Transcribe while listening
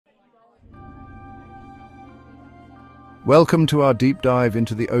Welcome to our deep dive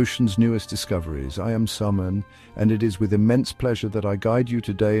into the ocean's newest discoveries. I am Summon, and it is with immense pleasure that I guide you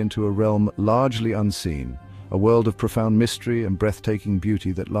today into a realm largely unseen, a world of profound mystery and breathtaking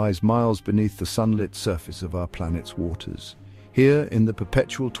beauty that lies miles beneath the sunlit surface of our planet's waters. Here, in the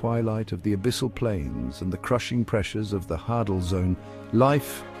perpetual twilight of the abyssal plains and the crushing pressures of the Hadal Zone,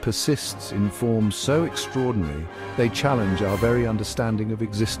 life persists in forms so extraordinary they challenge our very understanding of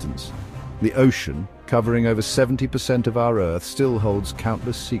existence. The ocean, covering over 70% of our Earth, still holds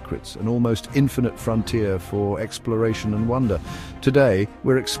countless secrets, an almost infinite frontier for exploration and wonder. Today,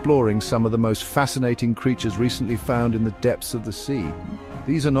 we're exploring some of the most fascinating creatures recently found in the depths of the sea.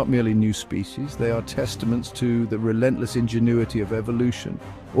 These are not merely new species, they are testaments to the relentless ingenuity of evolution,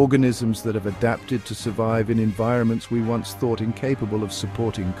 organisms that have adapted to survive in environments we once thought incapable of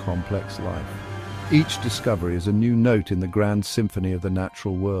supporting complex life. Each discovery is a new note in the grand symphony of the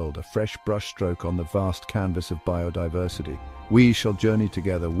natural world, a fresh brushstroke on the vast canvas of biodiversity. We shall journey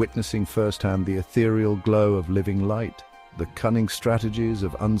together, witnessing firsthand the ethereal glow of living light, the cunning strategies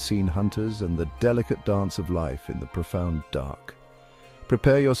of unseen hunters, and the delicate dance of life in the profound dark.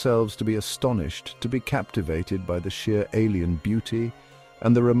 Prepare yourselves to be astonished, to be captivated by the sheer alien beauty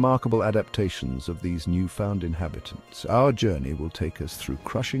and the remarkable adaptations of these newfound inhabitants. Our journey will take us through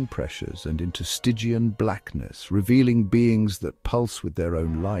crushing pressures and into Stygian blackness, revealing beings that pulse with their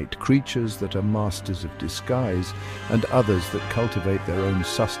own light, creatures that are masters of disguise, and others that cultivate their own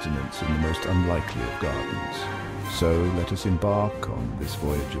sustenance in the most unlikely of gardens. So let us embark on this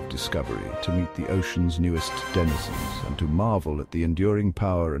voyage of discovery to meet the ocean's newest denizens and to marvel at the enduring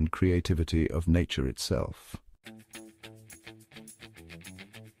power and creativity of nature itself.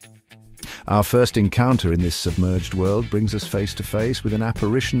 Our first encounter in this submerged world brings us face to face with an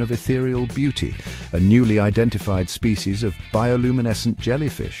apparition of ethereal beauty, a newly identified species of bioluminescent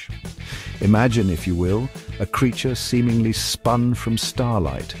jellyfish. Imagine, if you will, a creature seemingly spun from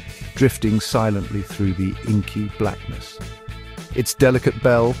starlight, drifting silently through the inky blackness. Its delicate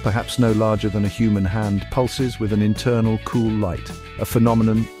bell, perhaps no larger than a human hand, pulses with an internal cool light, a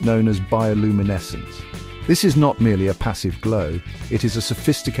phenomenon known as bioluminescence. This is not merely a passive glow, it is a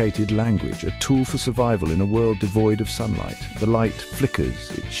sophisticated language, a tool for survival in a world devoid of sunlight. The light flickers,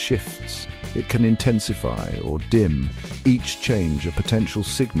 it shifts, it can intensify or dim, each change a potential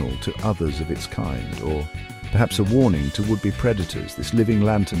signal to others of its kind, or perhaps a warning to would-be predators. This living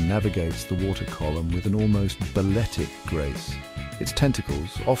lantern navigates the water column with an almost balletic grace. Its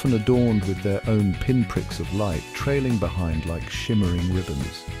tentacles, often adorned with their own pinpricks of light, trailing behind like shimmering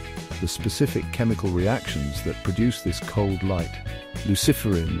ribbons. The specific chemical reactions that produce this cold light,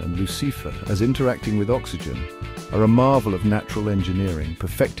 luciferin and lucifer, as interacting with oxygen, are a marvel of natural engineering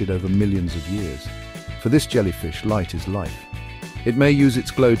perfected over millions of years. For this jellyfish, light is life. It may use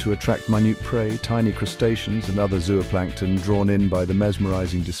its glow to attract minute prey, tiny crustaceans and other zooplankton drawn in by the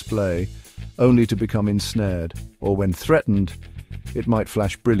mesmerizing display, only to become ensnared, or when threatened, it might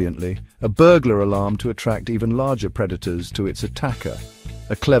flash brilliantly, a burglar alarm to attract even larger predators to its attacker.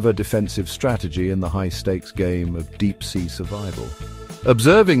 A clever defensive strategy in the high-stakes game of deep-sea survival.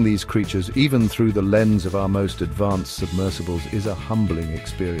 Observing these creatures, even through the lens of our most advanced submersibles, is a humbling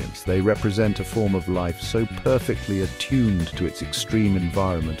experience. They represent a form of life so perfectly attuned to its extreme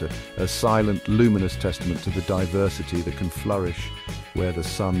environment, a silent, luminous testament to the diversity that can flourish where the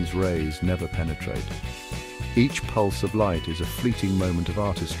sun's rays never penetrate. Each pulse of light is a fleeting moment of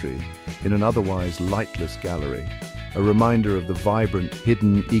artistry in an otherwise lightless gallery. A reminder of the vibrant,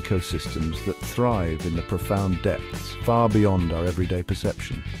 hidden ecosystems that thrive in the profound depths, far beyond our everyday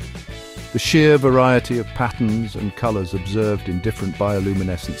perception. The sheer variety of patterns and colors observed in different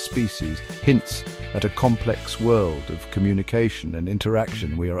bioluminescent species hints at a complex world of communication and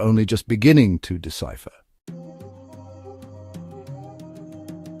interaction we are only just beginning to decipher.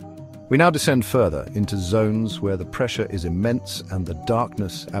 We now descend further into zones where the pressure is immense and the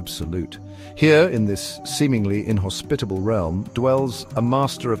darkness absolute. Here, in this seemingly inhospitable realm, dwells a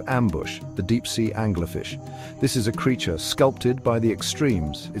master of ambush, the Deep-Sea Anglerfish. This is a creature sculpted by the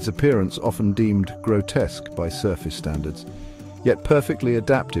extremes, its appearance often deemed grotesque by surface standards, yet perfectly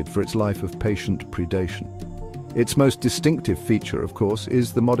adapted for its life of patient predation. Its most distinctive feature, of course,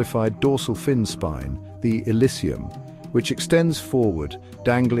 is the modified dorsal fin spine, the elysium, which extends forward,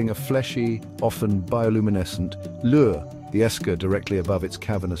 dangling a fleshy, often bioluminescent lure, the esker directly above its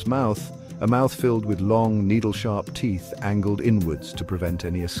cavernous mouth, a mouth filled with long, needle-sharp teeth angled inwards to prevent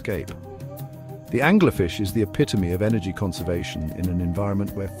any escape. The anglerfish is the epitome of energy conservation in an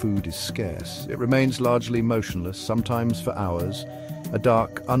environment where food is scarce. It remains largely motionless, sometimes for hours, a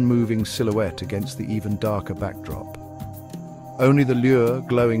dark, unmoving silhouette against the even darker backdrop. Only the lure,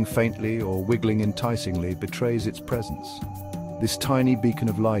 glowing faintly or wiggling enticingly, betrays its presence. This tiny beacon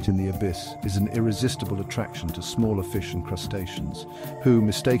of light in the abyss is an irresistible attraction to smaller fish and crustaceans, who,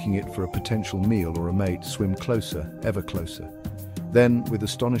 mistaking it for a potential meal or a mate, swim closer, ever closer. Then, with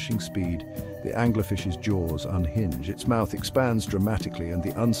astonishing speed, the anglerfish's jaws unhinge, its mouth expands dramatically, and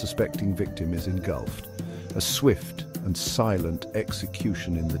the unsuspecting victim is engulfed. A swift and silent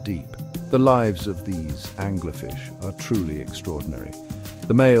execution in the deep. The lives of these anglerfish are truly extraordinary.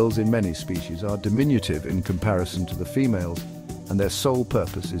 The males in many species are diminutive in comparison to the females, and their sole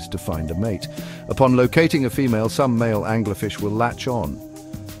purpose is to find a mate. Upon locating a female, some male anglerfish will latch on,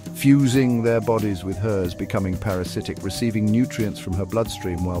 fusing their bodies with hers, becoming parasitic, receiving nutrients from her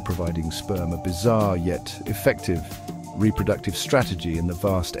bloodstream while providing sperm, a bizarre yet effective reproductive strategy in the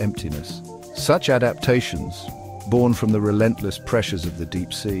vast emptiness. Such adaptations, born from the relentless pressures of the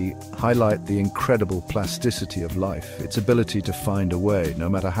deep sea, highlight the incredible plasticity of life, its ability to find a way, no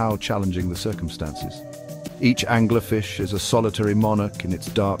matter how challenging the circumstances. Each anglerfish is a solitary monarch in its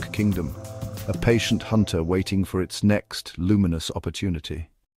dark kingdom, a patient hunter waiting for its next luminous opportunity.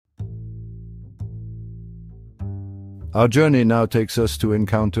 Our journey now takes us to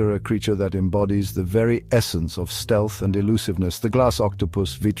encounter a creature that embodies the very essence of stealth and elusiveness, the glass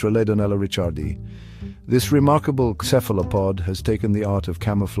octopus Vitreledonella richardi. This remarkable cephalopod has taken the art of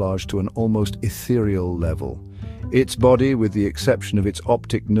camouflage to an almost ethereal level. Its body, with the exception of its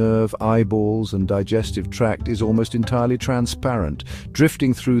optic nerve, eyeballs and digestive tract, is almost entirely transparent.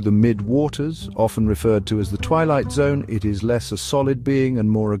 Drifting through the mid-waters, often referred to as the twilight zone, it is less a solid being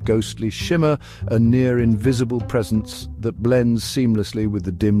and more a ghostly shimmer, a near-invisible presence that blends seamlessly with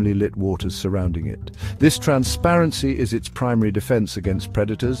the dimly lit waters surrounding it. This transparency is its primary defense against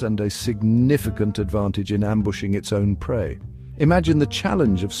predators and a significant advantage in ambushing its own prey. Imagine the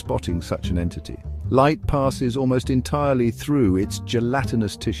challenge of spotting such an entity. Light passes almost entirely through its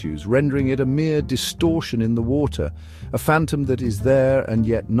gelatinous tissues, rendering it a mere distortion in the water, a phantom that is there and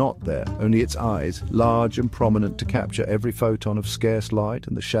yet not there. Only its eyes, large and prominent to capture every photon of scarce light,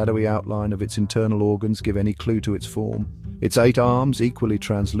 and the shadowy outline of its internal organs give any clue to its form. Its 8 arms, equally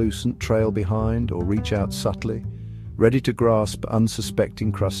translucent, trail behind or reach out subtly, ready to grasp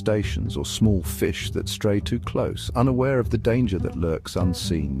unsuspecting crustaceans or small fish that stray too close, unaware of the danger that lurks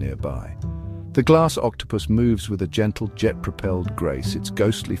unseen nearby. The glass octopus moves with a gentle jet-propelled grace, its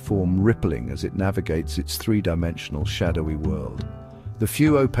ghostly form rippling as it navigates its three-dimensional shadowy world. The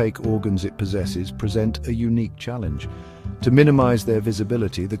few opaque organs it possesses present a unique challenge. To minimize their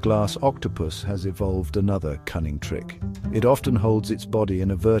visibility, the glass octopus has evolved another cunning trick. It often holds its body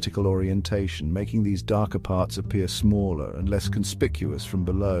in a vertical orientation, making these darker parts appear smaller and less conspicuous from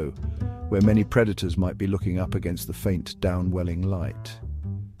below, where many predators might be looking up against the faint downwelling light.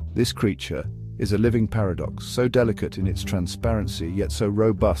 This creature is a living paradox, so delicate in its transparency, yet so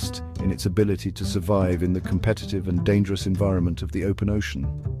robust in its ability to survive in the competitive and dangerous environment of the open ocean.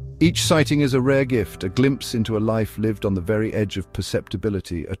 Each sighting is a rare gift, a glimpse into a life lived on the very edge of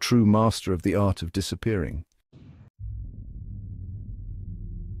perceptibility, a true master of the art of disappearing.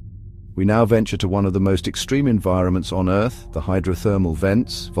 We now venture to one of the most extreme environments on Earth, the hydrothermal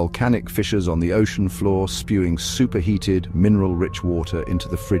vents, volcanic fissures on the ocean floor spewing superheated, mineral-rich water into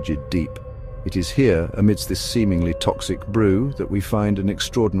the frigid deep. It is here, amidst this seemingly toxic brew, that we find an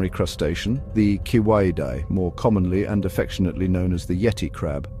extraordinary crustacean, the Kiwaiidae, more commonly and affectionately known as the Yeti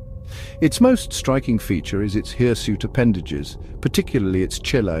Crab. Its most striking feature is its hirsute appendages, particularly its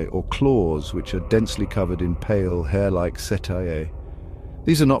chellae or claws, which are densely covered in pale, hair-like setae.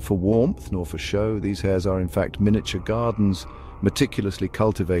 These are not for warmth nor for show. These hairs are in fact miniature gardens, meticulously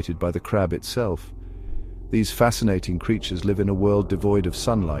cultivated by the crab itself. These fascinating creatures live in a world devoid of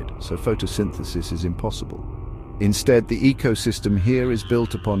sunlight, so photosynthesis is impossible. Instead, the ecosystem here is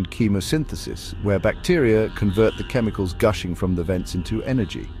built upon chemosynthesis, where bacteria convert the chemicals gushing from the vents into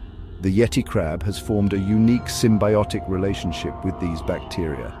energy. The Yeti crab has formed a unique symbiotic relationship with these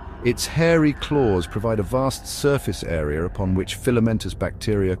bacteria. Its hairy claws provide a vast surface area upon which filamentous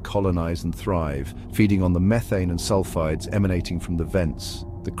bacteria colonize and thrive, feeding on the methane and sulfides emanating from the vents.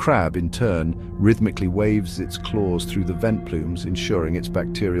 The crab, in turn, rhythmically waves its claws through the vent plumes, ensuring its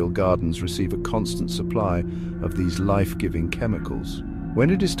bacterial gardens receive a constant supply of these life-giving chemicals.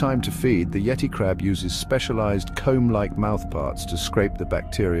 When it is time to feed, the Yeti crab uses specialized comb-like mouthparts to scrape the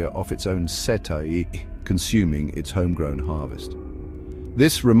bacteria off its own setae, consuming its homegrown harvest.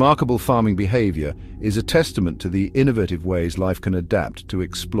 This remarkable farming behavior is a testament to the innovative ways life can adapt to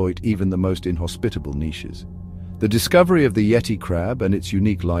exploit even the most inhospitable niches. The discovery of the Yeti crab and its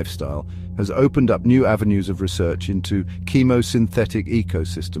unique lifestyle has opened up new avenues of research into chemosynthetic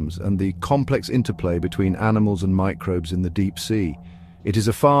ecosystems and the complex interplay between animals and microbes in the deep sea. It is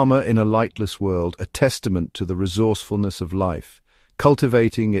a farmer in a lightless world, a testament to the resourcefulness of life,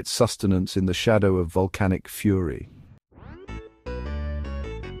 cultivating its sustenance in the shadow of volcanic fury.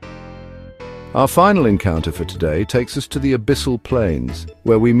 Our final encounter for today takes us to the abyssal plains,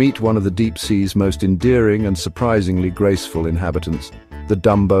 where we meet one of the deep sea's most endearing and surprisingly graceful inhabitants, the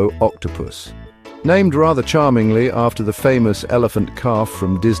Dumbo Octopus. Named rather charmingly after the famous elephant calf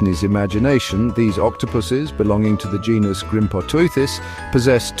from Disney's Imagination, these octopuses, belonging to the genus Grimpotoithis,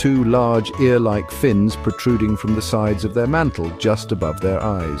 possess two large ear-like fins protruding from the sides of their mantle, just above their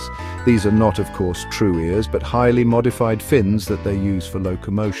eyes. These are not, of course, true ears, but highly modified fins that they use for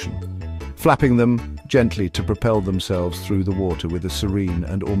locomotion, flapping them gently to propel themselves through the water with a serene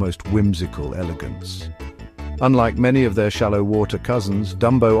and almost whimsical elegance. Unlike many of their shallow water cousins,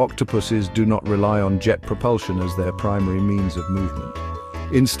 Dumbo octopuses do not rely on jet propulsion as their primary means of movement.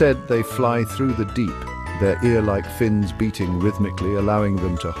 Instead, they fly through the deep, their ear-like fins beating rhythmically, allowing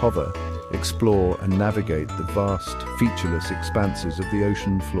them to hover, explore and navigate the vast, featureless expanses of the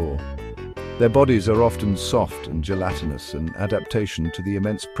ocean floor. Their bodies are often soft and gelatinous, an adaptation to the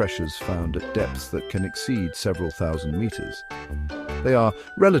immense pressures found at depths that can exceed several thousand meters. They are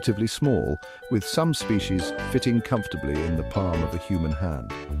relatively small, with some species fitting comfortably in the palm of a human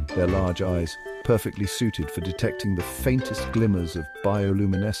hand, their large eyes perfectly suited for detecting the faintest glimmers of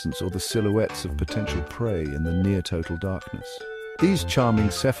bioluminescence or the silhouettes of potential prey in the near-total darkness. These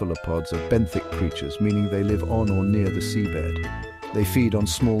charming cephalopods are benthic creatures, meaning they live on or near the seabed. They feed on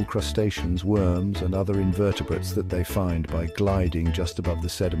small crustaceans, worms, and other invertebrates that they find by gliding just above the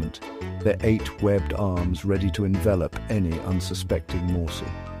sediment, their 8 webbed arms ready to envelop any unsuspecting morsel.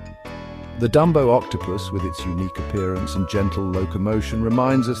 The Dumbo octopus, with its unique appearance and gentle locomotion,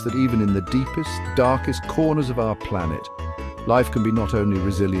 reminds us that even in the deepest, darkest corners of our planet, life can be not only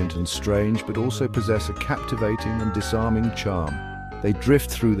resilient and strange, but also possess a captivating and disarming charm. They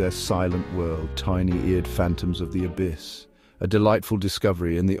drift through their silent world, tiny-eared phantoms of the abyss, a delightful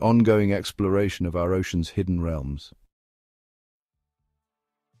discovery in the ongoing exploration of our ocean's hidden realms.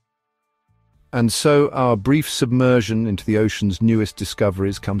 And so our brief submersion into the ocean's newest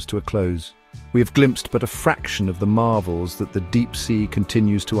discoveries comes to a close. We have glimpsed but a fraction of the marvels that the deep sea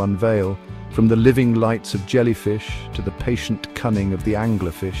continues to unveil, from the living lights of jellyfish to the patient cunning of the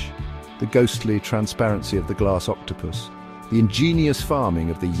anglerfish, the ghostly transparency of the glass octopus, the ingenious farming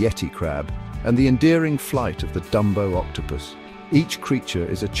of the Yeti Crab, and the endearing flight of the Dumbo Octopus. Each creature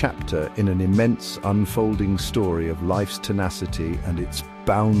is a chapter in an immense unfolding story of life's tenacity and its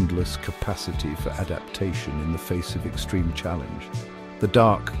boundless capacity for adaptation in the face of extreme challenge. The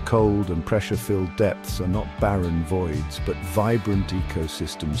dark, cold, and pressure-filled depths are not barren voids, but vibrant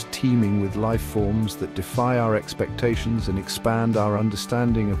ecosystems teeming with life forms that defy our expectations and expand our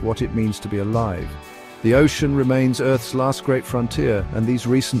understanding of what it means to be alive. The ocean remains Earth's last great frontier, and these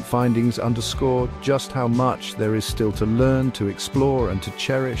recent findings underscore just how much there is still to learn, to explore, and to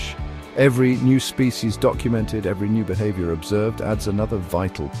cherish. Every new species documented, every new behavior observed adds another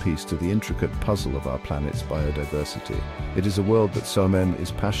vital piece to the intricate puzzle of our planet's biodiversity. It is a world that SOMEN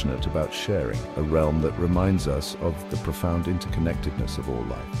is passionate about sharing, a realm that reminds us of the profound interconnectedness of all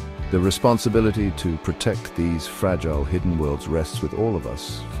life. The responsibility to protect these fragile hidden worlds rests with all of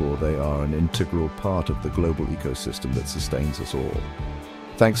us, for they are an integral part of the global ecosystem that sustains us all.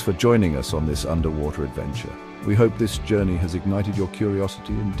 Thanks for joining us on this underwater adventure. We hope this journey has ignited your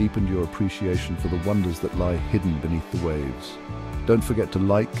curiosity and deepened your appreciation for the wonders that lie hidden beneath the waves. Don't forget to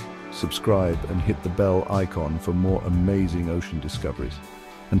like, subscribe, and hit the bell icon for more amazing ocean discoveries.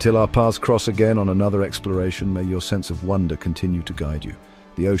 Until our paths cross again on another exploration, may your sense of wonder continue to guide you.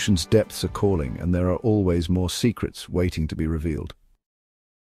 The ocean's depths are calling, and there are always more secrets waiting to be revealed.